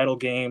Ten title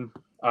game,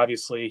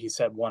 obviously, he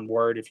said one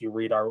word. If you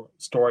read our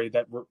story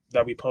that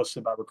we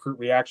posted about recruit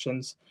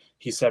reactions,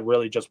 he said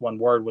really just one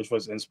word, which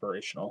was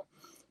inspirational.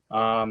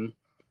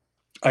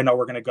 I know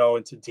we're going to go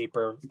into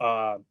deeper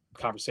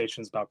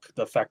conversations about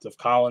the effect of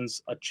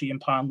Collins,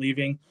 Chiampon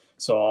leaving.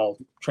 So I'll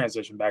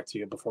transition back to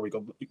you before we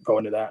go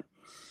into that.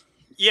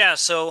 Yeah,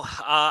 so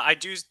I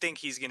do think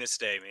he's going to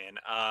stay,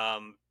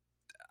 man.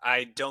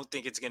 I don't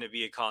think it's going to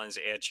be a Collins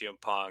and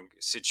Chiampong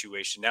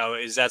situation. Now,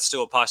 is that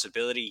still a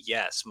possibility?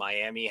 Yes.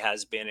 Miami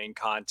has been in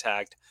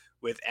contact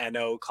with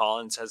Eno.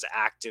 Collins has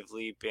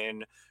actively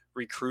been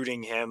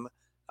recruiting him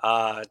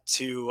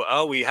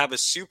we have a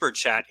super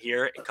chat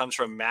here. It comes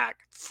from Mac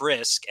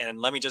Frisk.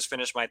 And let me just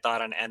finish my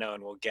thought on Eno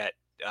and we'll get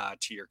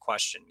to your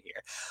question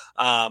here.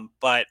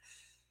 But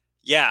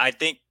yeah, I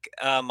think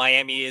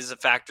Miami is a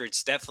factor.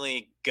 It's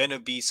definitely going to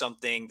be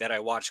something that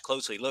I watch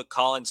closely. Look,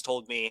 Collins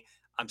told me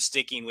I'm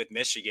sticking with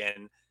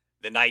Michigan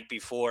the night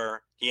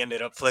before he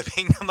ended up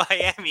flipping to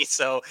Miami.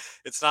 So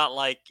it's not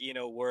like,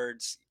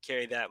 words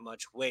carry that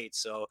much weight.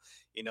 So,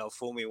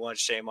 fool me once,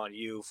 shame on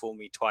you. Fool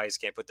me twice,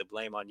 can't put the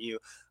blame on you.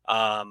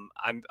 I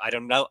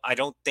don't know. I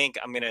don't think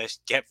I'm going to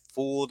get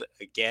fooled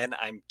again.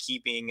 I'm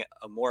keeping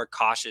a more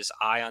cautious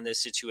eye on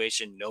this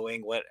situation,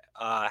 knowing what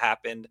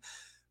happened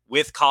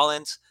with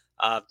Collins.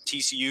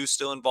 TCU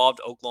still involved,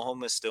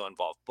 Oklahoma is still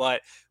involved.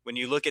 But when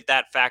you look at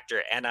that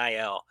factor,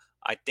 NIL,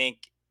 I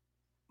think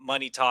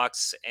money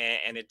talks,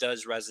 and it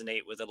does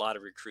resonate with a lot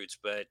of recruits.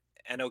 But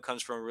Eno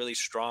comes from a really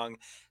strong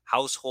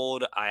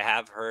household. I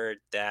have heard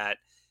that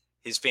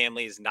his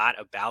family is not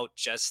about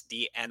just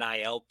the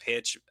NIL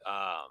pitch.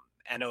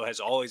 Eno has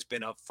always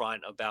been upfront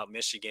about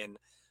Michigan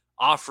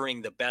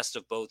offering the best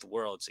of both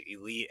worlds: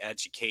 elite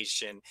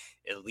education,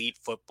 elite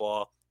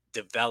football,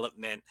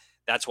 development.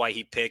 That's why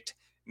he picked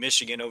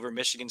Michigan over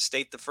Michigan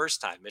State the first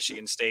time.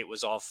 Michigan State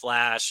was all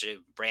flash,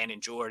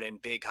 Brandon Jordan,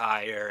 big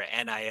hire,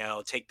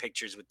 NIL, take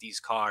pictures with these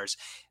cars.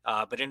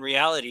 But in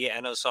reality,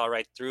 Eno saw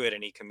right through it,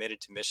 and he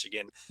committed to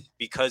Michigan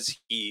because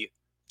he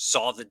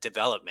saw the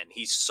development.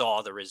 He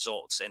saw the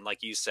results. And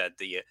like you said,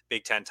 the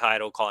Big Ten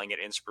title, calling it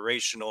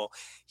inspirational.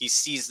 He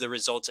sees the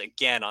results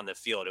again on the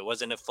field. It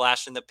wasn't a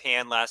flash in the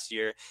pan last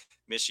year.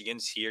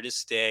 Michigan's here to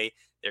stay.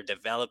 They're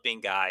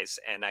developing guys,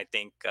 and I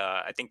think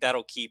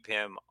that'll keep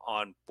him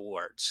on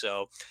board.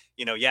 So,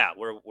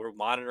 we're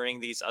monitoring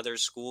these other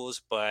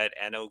schools, but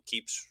Eno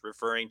keeps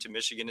referring to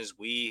Michigan as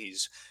we.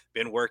 He's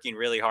been working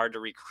really hard to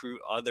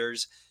recruit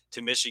others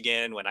to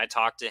Michigan. When I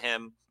talked to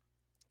him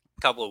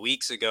a couple of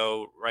weeks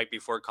ago, right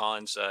before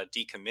Collins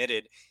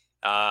decommitted,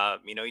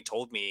 he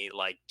told me,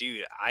 like,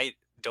 dude, I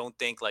don't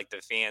think like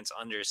the fans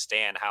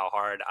understand how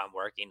hard I'm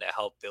working to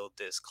help build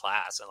this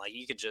class. And like,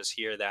 you could just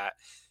hear that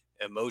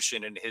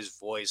emotion in his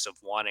voice of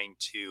wanting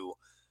to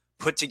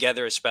put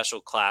together a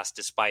special class,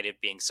 despite it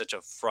being such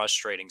a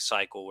frustrating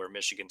cycle where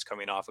Michigan's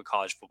coming off a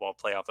college football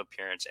playoff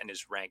appearance and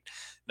is ranked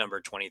number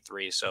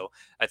 23. So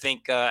I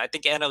think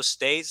Eno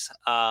stays.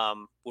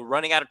 We're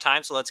running out of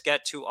time, so let's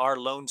get to our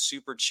lone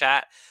super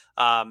chat.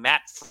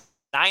 Matt,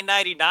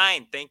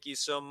 $9.99. Thank you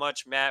so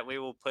much, Matt. We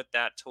will put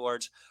that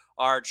towards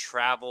our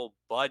travel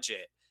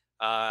budget.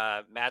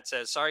 Matt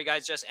says, sorry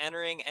guys, just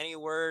entering. Any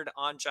word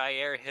on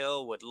Jair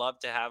Hill? Would love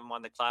to have him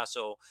on the class.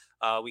 So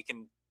we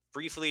can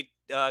briefly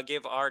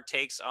give our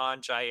takes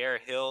on Jair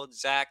Hill,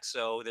 Zach.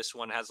 So this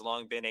one has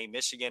long been a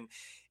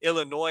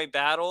Michigan-Illinois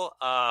battle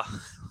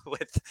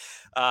with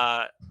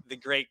the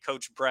great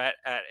Coach Brett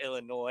at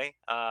Illinois,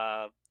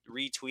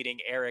 retweeting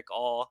Eric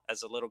All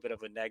as a little bit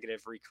of a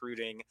negative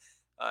recruiting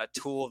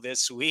tool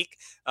this week.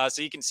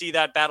 So you can see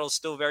that battle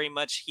still very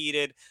much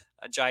heated.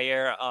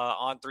 Jair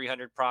on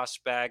 300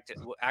 prospect,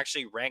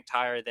 actually ranked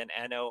higher than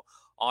Eno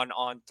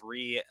on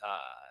 3,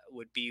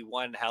 would be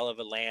one hell of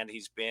a land.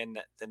 He's been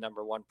the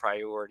number one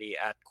priority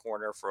at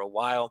corner for a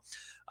while.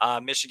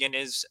 Michigan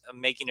is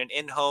making an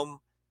in-home.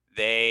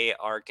 They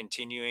are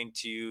continuing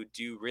to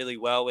do really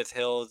well with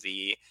Hill.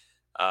 The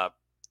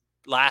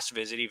last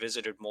visit, he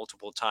visited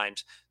multiple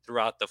times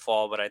throughout the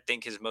fall, but I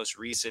think his most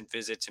recent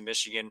visit to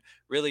Michigan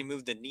really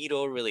moved the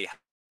needle, really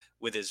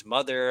with his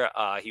mother.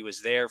 He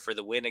was there for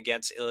the win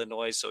against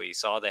Illinois, so he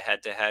saw the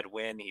head-to-head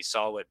win. He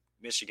saw what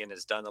Michigan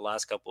has done the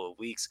last couple of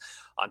weeks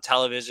on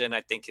television.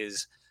 I think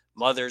his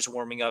mother's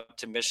warming up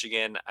to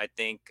Michigan. I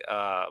think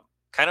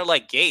kind of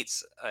like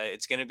Gates,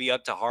 it's going to be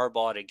up to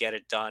Harbaugh to get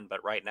it done,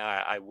 but right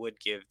now I would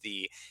give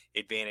the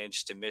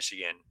advantage to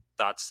Michigan.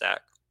 Thoughts,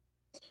 Zach?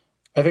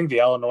 I think the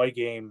Illinois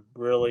game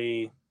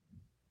really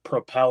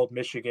propelled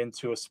Michigan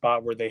to a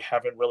spot where they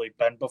haven't really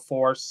been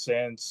before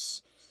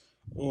since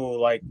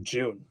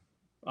June.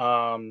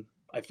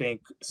 I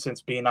think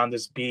since being on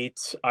this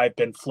beat, I've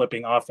been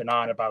flipping off and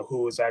on about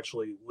who is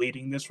actually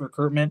leading this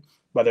recruitment,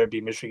 whether it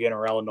be Michigan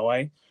or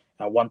Illinois.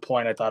 At one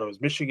point, I thought it was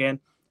Michigan.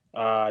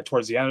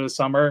 Towards the end of the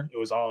summer, it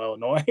was all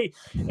Illinois.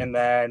 And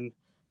then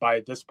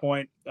by this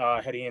point,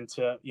 heading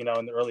into, in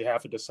the early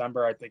half of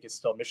December, I think it's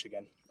still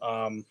Michigan.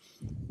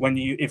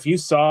 If you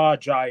saw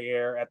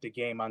Jair at the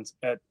game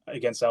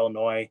against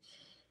Illinois,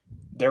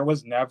 there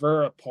was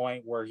never a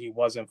point where he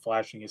wasn't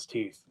flashing his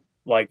teeth.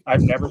 Like,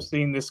 I've never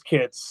seen this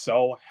kid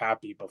so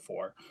happy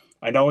before.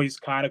 I know he's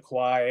kind of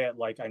quiet.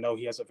 Like, I know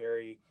he's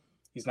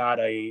not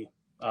a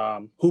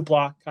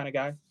hoopla kind of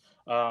guy.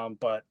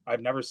 But I've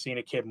never seen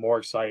a kid more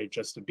excited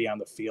just to be on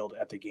the field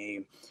at the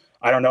game.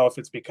 I don't know if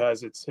it's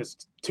because it's his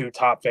two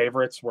top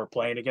favorites were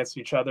playing against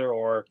each other,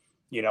 or,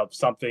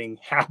 something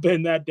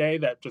happened that day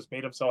that just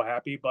made him so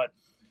happy. But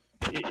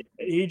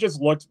he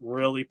just looked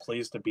really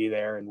pleased to be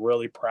there and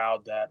really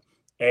proud that,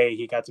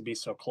 he got to be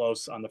so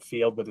close on the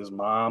field with his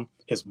mom.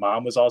 His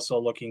mom was also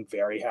looking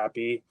very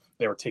happy.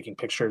 They were taking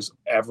pictures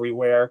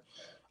everywhere.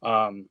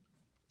 I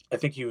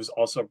think he was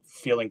also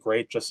feeling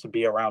great just to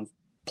be around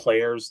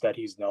players that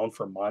he's known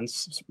for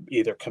months,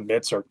 either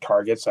commits or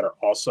targets that are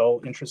also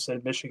interested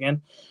in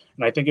Michigan.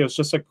 And I think it was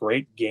just a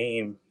great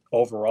game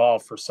overall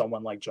for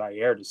someone like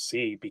Jair to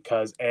see,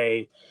 because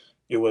it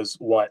was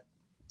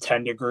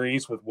 10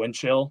 degrees with wind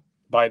chill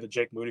by the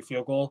Jake Moody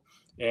field goal.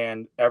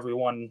 And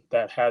everyone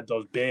that had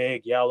those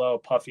big yellow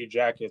puffy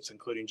jackets,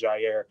 including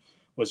Jair,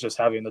 was just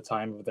having the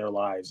time of their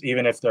lives,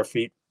 even if their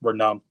feet were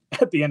numb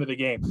at the end of the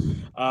game.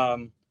 I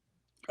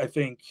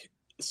think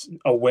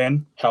a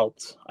win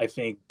helped. I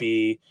think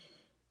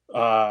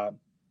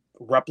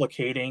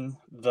replicating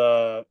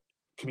the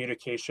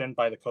communication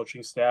by the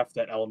coaching staff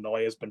that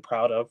Illinois has been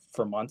proud of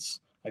for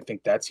months. I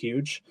think that's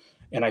huge.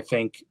 And I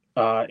think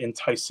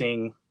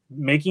enticing,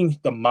 making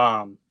the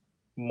mom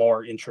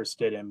more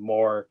interested and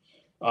more,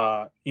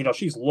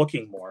 she's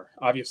looking more.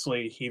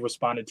 Obviously, he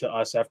responded to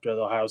us after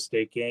the Ohio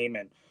State game,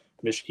 and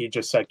he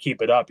just said,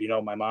 "Keep it up.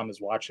 My mom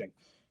is watching."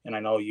 And I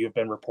know you've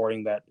been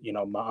reporting that,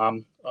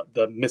 mom,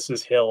 the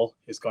Mrs. Hill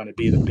is going to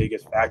be the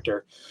biggest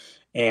factor.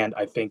 And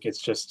I think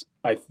it's just,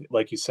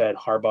 like you said,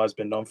 Harbaugh has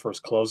been known for his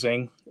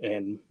closing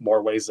in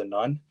more ways than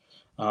none.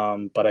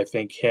 But I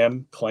think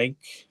him, Klink,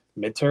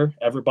 Minter,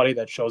 everybody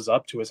that shows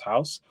up to his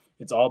house,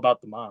 it's all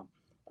about the mom.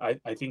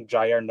 I think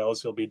Jair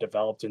knows he'll be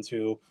developed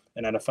into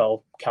an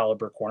NFL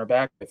caliber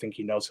cornerback. I think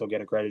he knows he'll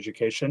get a great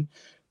education.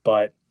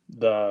 But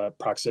the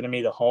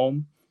proximity to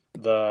home,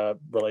 the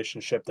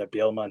relationship that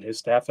Bielema and his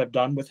staff have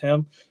done with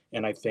him,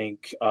 and I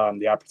think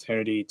the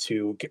opportunity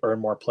to earn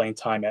more playing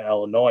time at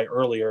Illinois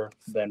earlier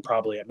than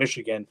probably at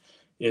Michigan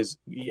is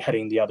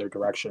heading the other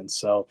direction.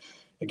 So,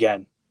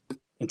 again,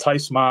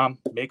 entice mom,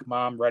 make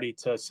mom ready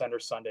to send her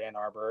son to Ann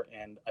Arbor,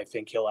 and I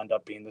think he'll end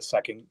up being the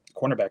second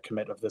cornerback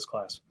commit of this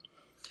class.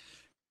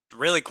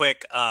 Really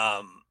quick,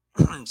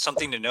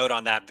 something to note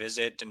on that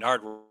visit,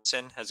 Denard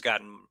Wilson has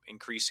gotten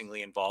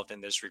increasingly involved in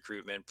this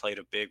recruitment, played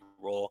a big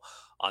role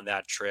on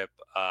that trip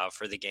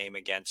for the game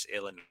against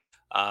Illinois.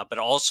 But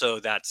also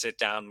that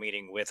sit-down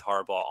meeting with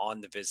Harbaugh on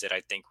the visit,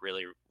 I think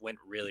really went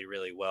really,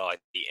 really well. I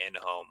think the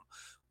in-home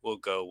will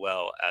go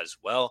well as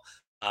well.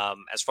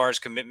 As far as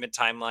commitment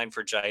timeline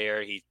for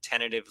Jair, he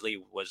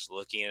tentatively was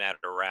looking at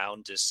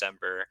around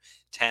December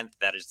 10th.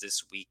 That is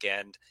this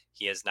weekend.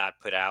 He has not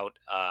put out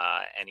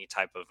any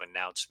type of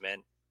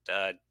announcement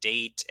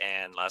date,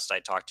 and last I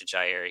talked to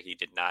Jair, he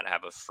did not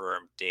have a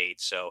firm date.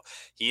 So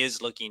he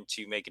is looking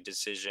to make a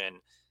decision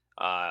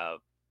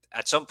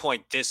at some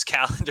point this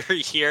calendar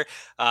year.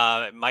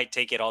 It might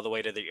take it all the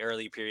way to the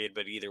early period,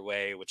 but either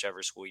way,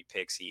 whichever school he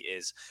picks, he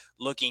is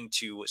looking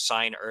to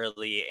sign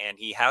early, and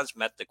he has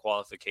met the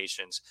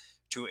qualifications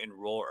to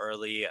enroll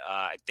early.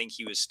 I think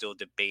he was still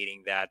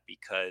debating that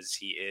because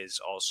he is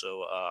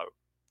also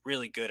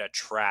really good at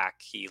track.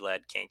 He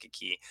led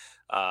Kankakee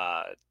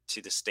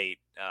to the state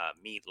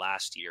meet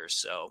last year,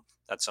 so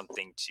that's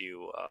something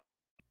to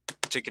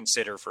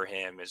consider for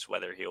him, is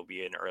whether he'll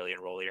be an early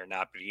enrollee or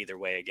not. But either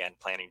way, again,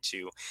 planning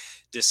to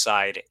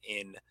decide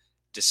in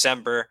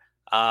December.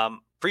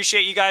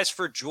 Appreciate you guys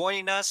for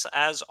joining us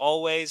as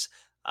always.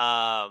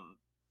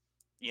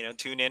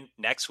 Tune in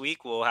next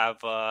week. We'll have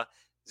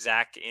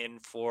Zach in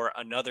for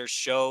another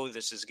show.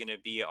 This is going to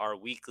be our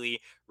weekly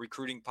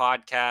recruiting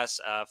podcast.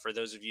 For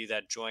those of you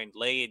that joined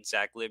late,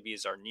 Zach Libby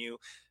is our new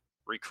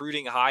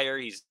recruiting hire.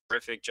 He's a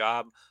terrific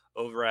job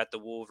over at the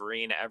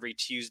Wolverine. Every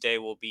Tuesday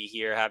we'll be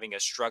here having a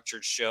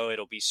structured show.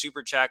 It'll be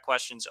super chat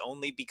questions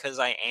only, because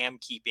I am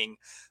keeping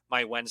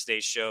my Wednesday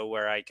show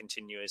where I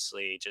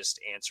continuously just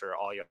answer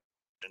all your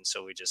questions.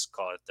 So we just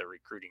call it the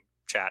recruiting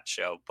chat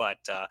show. But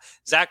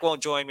Zach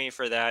won't join me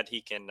for that. He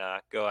can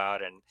go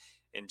out and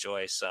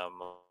enjoy some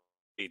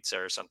pizza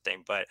or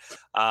something. But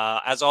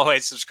as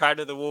always, subscribe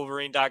to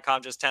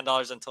thewolverine.com. Just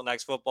 $10 until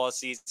next football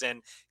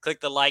season.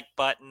 Click the like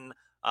button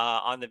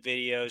on the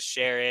videos,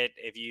 share it.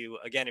 If you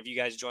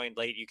guys joined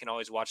late, you can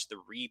always watch the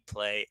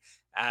replay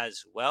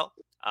as well.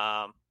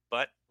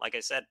 But like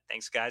I said,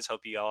 thanks guys.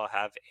 Hope you all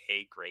have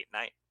a great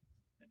night.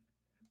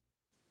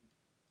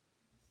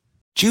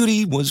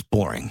 Judy was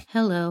boring.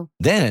 Hello.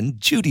 Then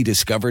Judy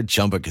discovered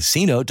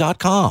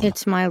ChumbaCasino.com.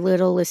 It's my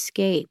little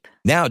escape.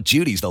 Now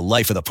Judy's the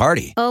life of the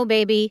party. Oh,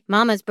 baby,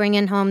 mama's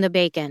bringing home the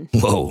bacon.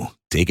 Whoa,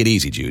 take it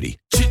easy, Judy.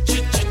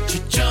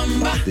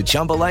 The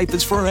Chumba life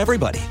is for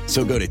everybody.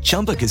 So go to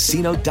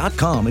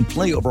ChumbaCasino.com and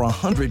play over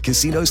 100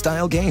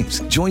 casino-style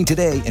games. Join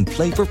today and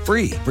play for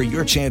free for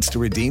your chance to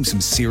redeem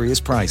some serious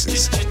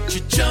prizes.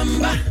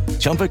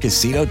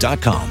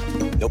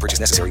 ChumbaCasino.com. No purchase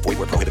necessary. Void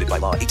where prohibited by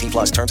law.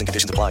 18+ terms and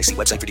conditions apply. See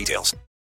website for details.